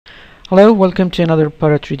Hello, welcome to another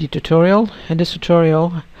Para 3D tutorial. In this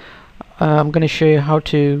tutorial I'm going to show you how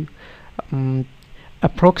to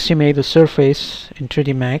approximate the surface in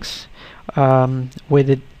 3D Max with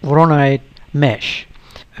the Voronoi mesh.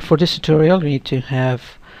 For this tutorial you need to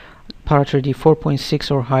have Para 3D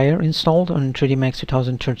 4.6 or higher installed on 3D Max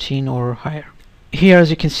 2013 or higher. Here, as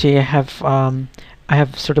you can see, I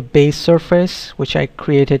have sort of base surface which I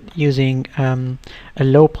created using a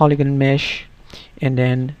low polygon mesh and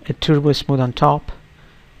then a turbo smooth on top,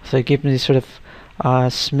 so it gives me this sort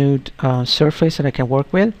of smooth surface that I can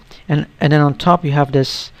work with, and then on top you have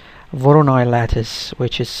this Voronoi lattice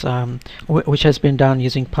which is which has been done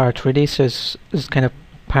using Para 3D, so it's kind of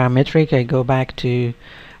parametric. I go back to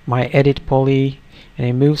my edit poly and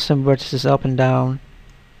I move some vertices up and down.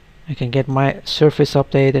 I can get my surface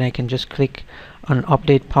update and I can just click on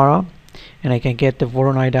update para and I can get the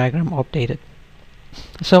Voronoi diagram updated.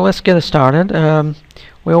 So let's get started.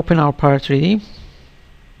 We open our Para 3D.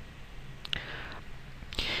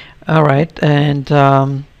 Alright, and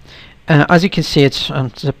as you can see, it's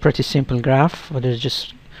a pretty simple graph, but there's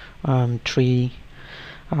just three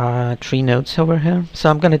nodes over here. So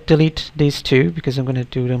I'm going to delete these two because I'm going to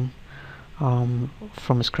do them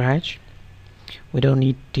from scratch. We don't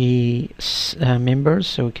need the members,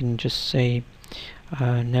 so we can just say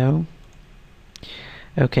no.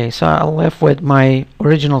 Okay, so I'm left with my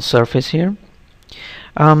original surface here.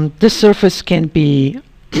 This surface can be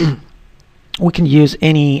we can use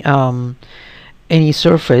any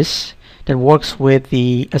surface that works with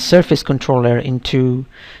a surface controller into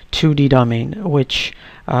 2D domain, which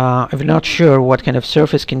if you're not sure what kind of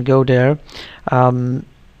surface can go there,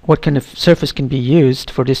 what kind of surface can be used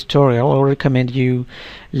for this tutorial, I'll recommend you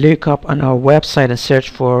look up on our website and search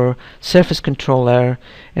for surface controller,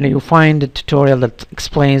 and you'll find a tutorial that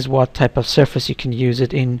explains what type of surface you can use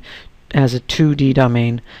it in as a 2D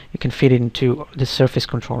domain. You can fit it into the surface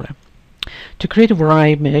controller. To create a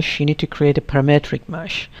Voronoi mesh, you need to create a parametric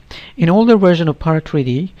mesh. In older version of Para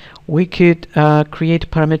 3D, we could create a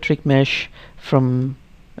parametric mesh from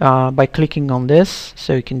by clicking on this.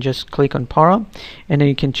 So you can just click on Para and then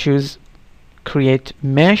you can choose create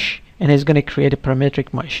mesh, and it's going to create a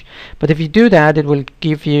parametric mesh. But if you do that, it will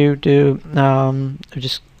give you the I'm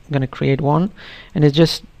just going to create one, and it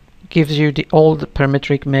just gives you the old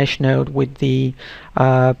parametric mesh node with the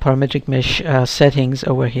parametric mesh settings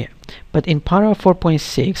over here. But in Para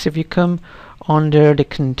 4.6, if you come under the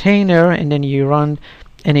container and then you run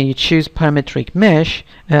and then you choose parametric mesh,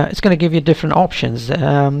 it's going to give you different options.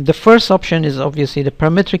 The first option is obviously the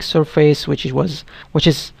parametric surface, which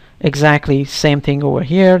is exactly same thing over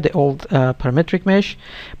here, the old parametric mesh.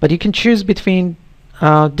 But you can choose between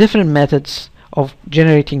different methods of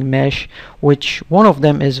generating mesh, which one of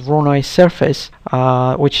them is Voronoi surface,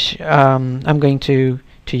 which I'm going to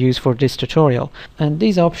use for this tutorial. And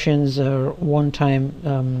these options are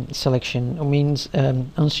one-time selection. It means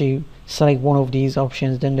once you select one of these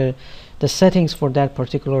options, then the settings for that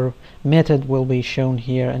particular method will be shown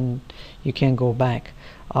here and you can go back.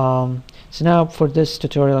 So now for this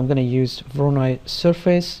tutorial I'm going to use Voronoi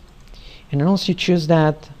surface, and once you choose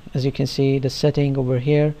that, as you can see, the setting over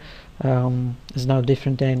here is now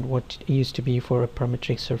different than what it used to be for a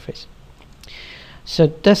parametric surface. So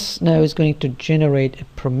this now is going to generate a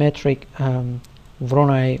parametric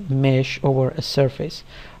Voronoi mesh over a surface.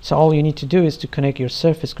 So all you need to do is to connect your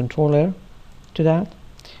surface controller to that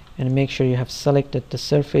and make sure you have selected the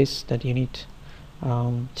surface that you need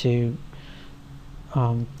to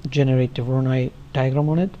generate the Voronoi diagram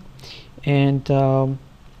on it, and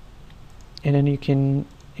then you can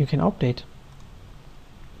update.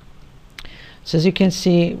 So as you can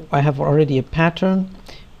see, I have already a pattern,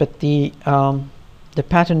 but the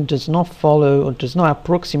pattern does not follow or does not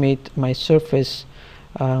approximate my surface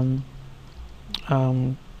in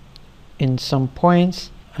some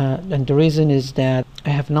points, and the reason is that I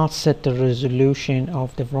have not set the resolution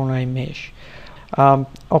of the Voronoi mesh.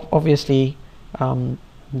 Obviously,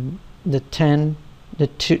 the 10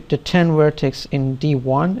 vertex in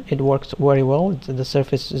D1, it works very well. The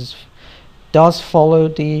surface does follow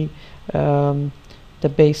the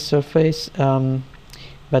base surface,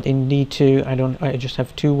 but in D2 I just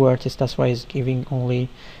have 2 vertices. That's why it's giving only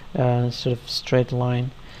sort of straight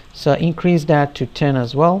line. So I increase that to 10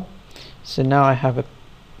 as well. So now I have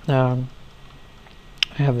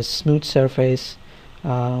a smooth surface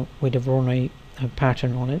with a Voronoi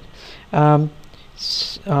pattern on it.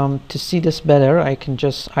 To see this better, I can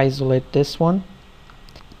just isolate this one.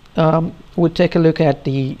 We'll take a look at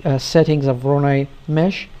the settings of Voronoi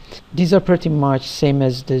mesh. These are pretty much same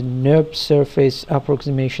as the NURB surface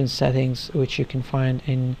approximation settings, which you can find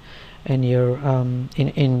in in your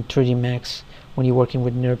in 3D Max when you're working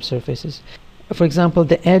with NURB surfaces. For example,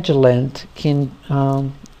 the edge length can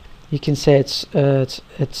you can say it's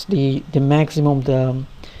the maximum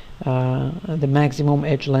the maximum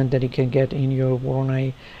edge length that you can get in your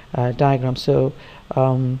Voronoi diagram. So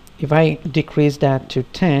if I decrease that to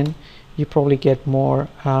 10, you probably get more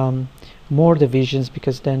divisions,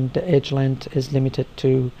 because then the edge length is limited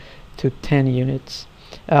to 10 units.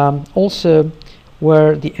 Also,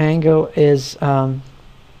 where the angle is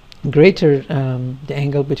greater, the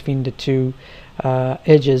angle between the two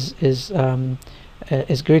edges is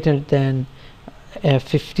greater than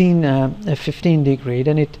 15 degree,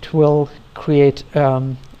 then it will create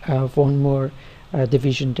one more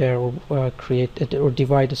division there, or create or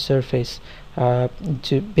divide the surface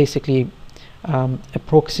to basically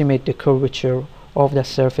approximate the curvature of the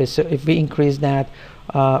surface. So if we increase that,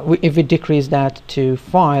 if we decrease that to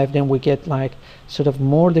 5, then we get like sort of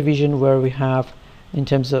more division where we have, in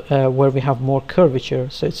terms of where we have more curvature.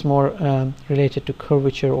 So it's more related to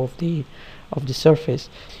curvature of the surface,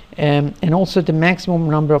 and also the maximum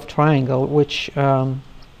number of triangle, which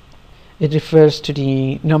it refers to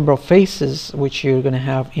the number of faces which you're going to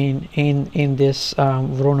have in this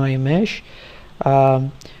Voronoi mesh.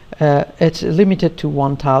 It's limited to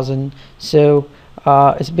 1000, so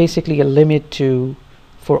it's basically a limit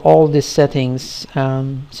for all these settings.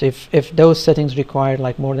 So if those settings require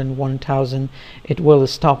like more than 1000, it will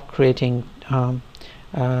stop creating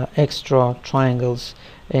extra triangles,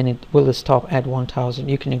 and it will stop at 1000.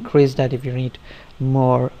 You can increase that if you need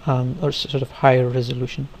more or sort of higher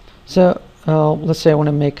resolution. So let's say I want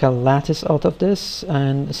to make a lattice out of this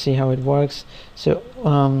and see how it works. So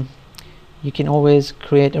you can always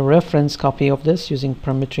create a reference copy of this using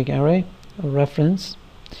parametric array, a reference,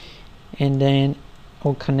 and then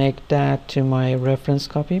I'll connect that to my reference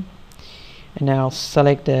copy, and I'll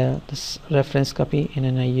select this reference copy, and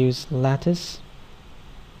then I use lattice,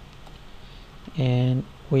 and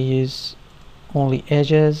we use only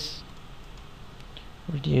edges,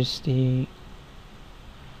 reduce the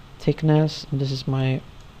thickness, and this is my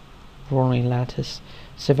Voronoi lattice.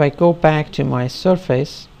 So if I go back to my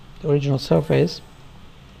surface, the original surface,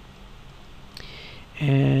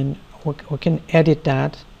 and we can edit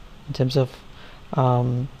that in terms of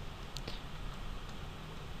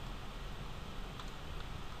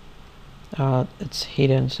it's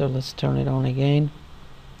hidden, so let's turn it on again.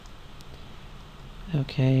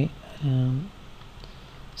 Okay,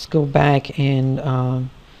 let's go back and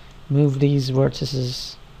move these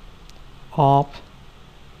vertices up,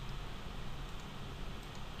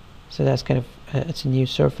 so that's kind of it's a new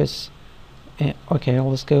surface. Okay,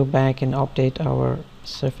 let's go back and update our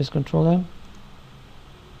surface controller,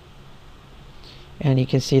 and you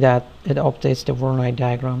can see that it updates the Voronoi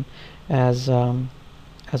diagram as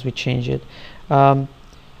we change it.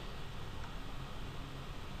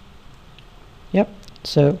 Yep,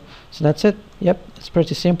 so that's it. Yep, it's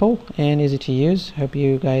pretty simple and easy to use. Hope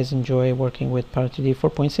you guys enjoy working with Power 2D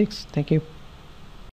 4.6. Thank you.